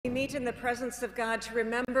We meet in the presence of God to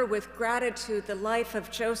remember with gratitude the life of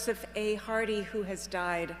Joseph A. Hardy, who has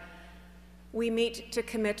died. We meet to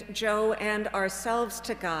commit Joe and ourselves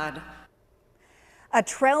to God. A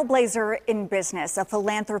trailblazer in business, a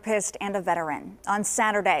philanthropist, and a veteran. On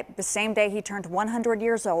Saturday, the same day he turned 100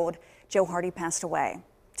 years old, Joe Hardy passed away.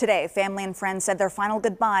 Today, family and friends said their final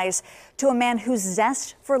goodbyes to a man whose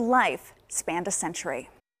zest for life spanned a century.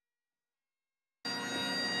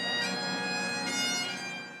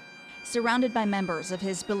 Surrounded by members of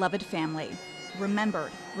his beloved family,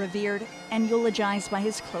 remembered, revered, and eulogized by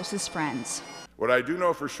his closest friends. What I do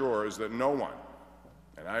know for sure is that no one,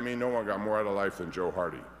 and I mean no one, got more out of life than Joe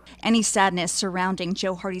Hardy. Any sadness surrounding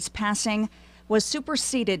Joe Hardy's passing was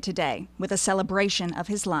superseded today with a celebration of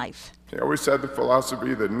his life. He always had the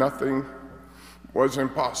philosophy that nothing was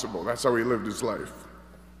impossible. That's how he lived his life.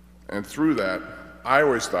 And through that, I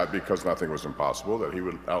always thought, because nothing was impossible, that he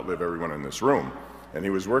would outlive everyone in this room. And he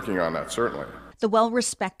was working on that, certainly. The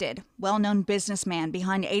well-respected, well-known businessman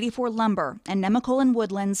behind 84 Lumber and Nemacolin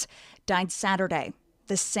Woodlands died Saturday,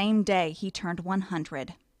 the same day he turned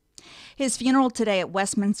 100. His funeral today at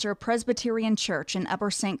Westminster Presbyterian Church in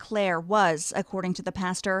Upper St. Clair was, according to the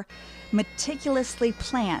pastor, meticulously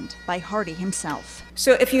planned by Hardy himself.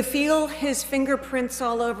 So if you feel his fingerprints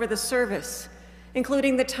all over the service,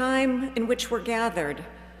 including the time in which we're gathered,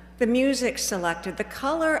 the music selected, the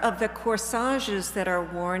color of the corsages that are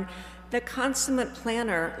worn, the consummate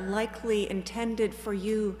planner likely intended for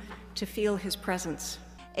you to feel his presence.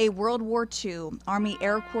 A World War II Army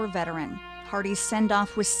Air Corps veteran, Hardy's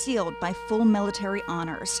send-off was sealed by full military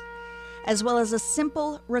honors, as well as a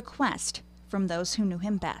simple request from those who knew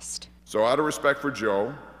him best. So out of respect for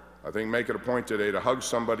Joe, I think make it a point today to hug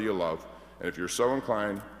somebody you love, and if you're so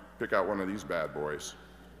inclined, pick out one of these bad boys.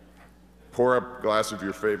 Pour up a glass of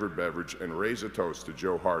your favorite beverage and raise a toast to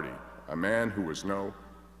Joe Hardy, a man who was no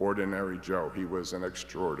ordinary Joe. He was an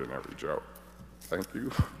extraordinary Joe. Thank you.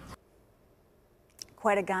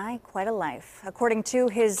 Quite a guy, quite a life. According to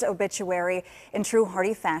his obituary, in true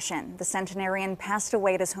Hardy fashion, the centenarian passed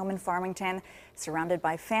away at his home in Farmington, surrounded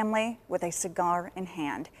by family with a cigar in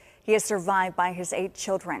hand. He is survived by his 8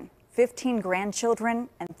 children, 15 grandchildren,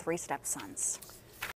 and 3 stepsons.